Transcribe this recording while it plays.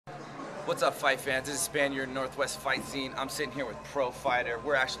What's up, fight fans? This is Spaniard, Northwest Fight Scene. I'm sitting here with Pro Fighter.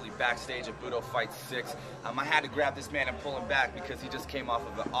 We're actually backstage at Budo Fight 6. I had to grab this man and pull him back because he just came off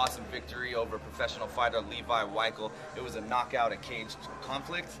of an awesome victory over professional fighter Levi Weichel. It was a knockout at Cage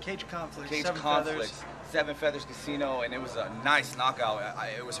Conflict. Cage Conflict. Cage Seven Conflict. Feathers. Seven Feathers Casino, and it was a nice knockout.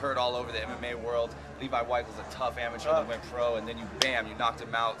 It was heard all over the MMA world. Levi Weichel's a tough amateur that went pro, and then you knocked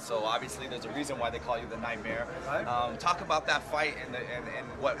him out. So obviously there's a reason why they call you the Nightmare. Right. Talk about that fight and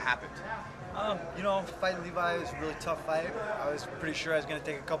what happened. Fighting Levi was a really tough fight. I was pretty sure I was going to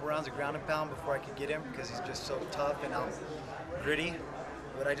take a couple rounds of ground and pound before I could get him because he's just so tough and gritty.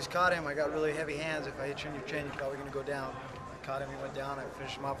 But I just caught him. I got really heavy hands. If I hit you in your chin, you're probably going to go down. I caught him. He went down. I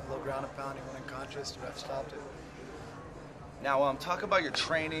finished him off with a little ground and pound. He went unconscious. The ref stopped it. Now, talk about your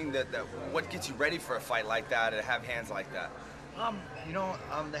training. What gets you ready for a fight like that and have hands like that?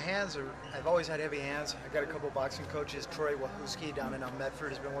 The hands are. I've always had heavy hands. I got a couple boxing coaches. Troy Wachowski down in Medford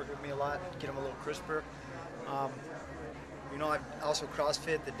has been working with me a lot, get him a little crisper. I also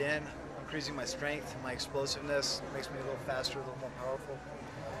CrossFit the Den, increasing my strength, my explosiveness, makes me a little faster, a little more powerful.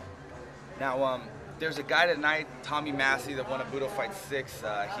 Now, there's a guy tonight, Tommy Massey, that won a Budo Fight 6.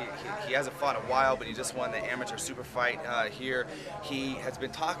 He hasn't fought in a while, but he just won the amateur super fight here. He has been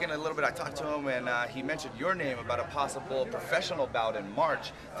talking a little bit. I talked to him, and he mentioned your name about a possible professional bout in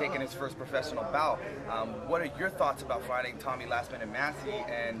March, taking his first professional bout. What are your thoughts about fighting Tommy last minute Massey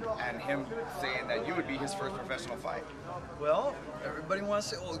and him saying that you would be his first professional fight? Well, everybody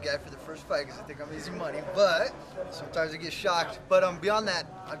wants to say old guy for the first fight because they think I'm easy money, but sometimes I get shocked. But beyond that,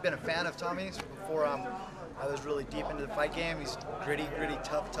 I've been a fan of Tommy's before I was really deep into the fight game. He's a gritty,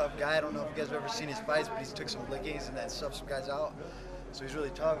 tough guy. I don't know if you guys have ever seen his fights, but he's took some lickings and then stuffed some guys out. So he's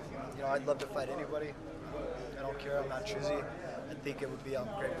really tough. I'd love to fight anybody. I don't care. I'm not choosy. I think it would be a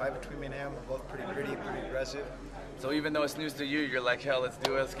great fight between me and him. We're both pretty gritty, pretty aggressive. So even though it's news to you, you're like, hell, let's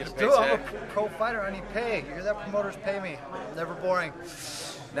do it. Let's get a paycheck. I'm a pro fighter. I need pay. You hear that? Promoters pay me. Never boring.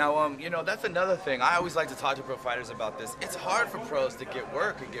 Now, that's another thing. I always like to talk to pro fighters about this. It's hard for pros to get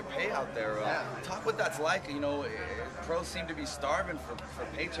work and get pay out there. Talk what that's like. Pros seem to be starving for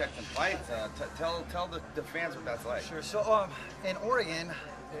paychecks and fights. Tell the fans what that's like. Sure. So in Oregon,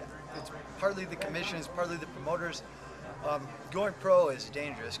 it's partly the commission, it's partly the promoters. Going pro is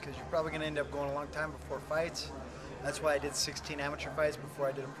dangerous because you're probably going to end up going a long time before fights. That's why I did 16 amateur fights before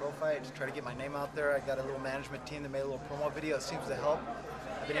I did a pro fight, to try to get my name out there. I got a little management team that made a little promo video. It seems to help.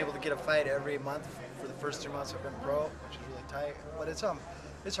 I've been able to get a fight every month for the first 3 months I've been pro, which is really tight. But it's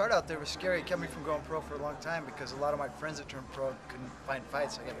hard out there. It was scary. It kept me from going pro for a long time because a lot of my friends that turned pro couldn't find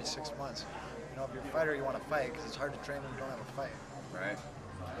fights like every 6 months. If you're a fighter, you want to fight because it's hard to train when you don't have a fight. Right.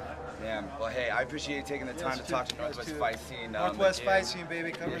 Yeah. Well, hey, I appreciate you taking the time to talk to Northwest Fight Scene. Northwest Fight Scene,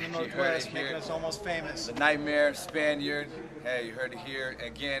 baby, covering the Northwest, making us almost famous. The Nightmare, Spaniard. Hey, you heard it here.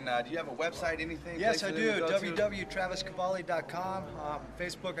 Again, do you have a website, anything? Yes, I do. www.traviscavalli.com.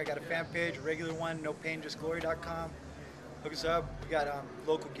 Facebook, I got a fan page, a regular one, nopainjustglory.com. Look us up. We got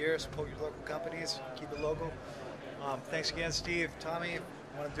local gear, support your local companies, keep it local. Thanks again, Steve, Tommy.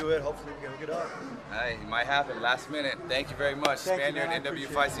 Want to do it, hopefully we can hook it up. Hey, it might happen last minute. Thank you very much. Thank you, Spaniard,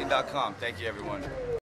 nwfightscene.com. Thank you, everyone.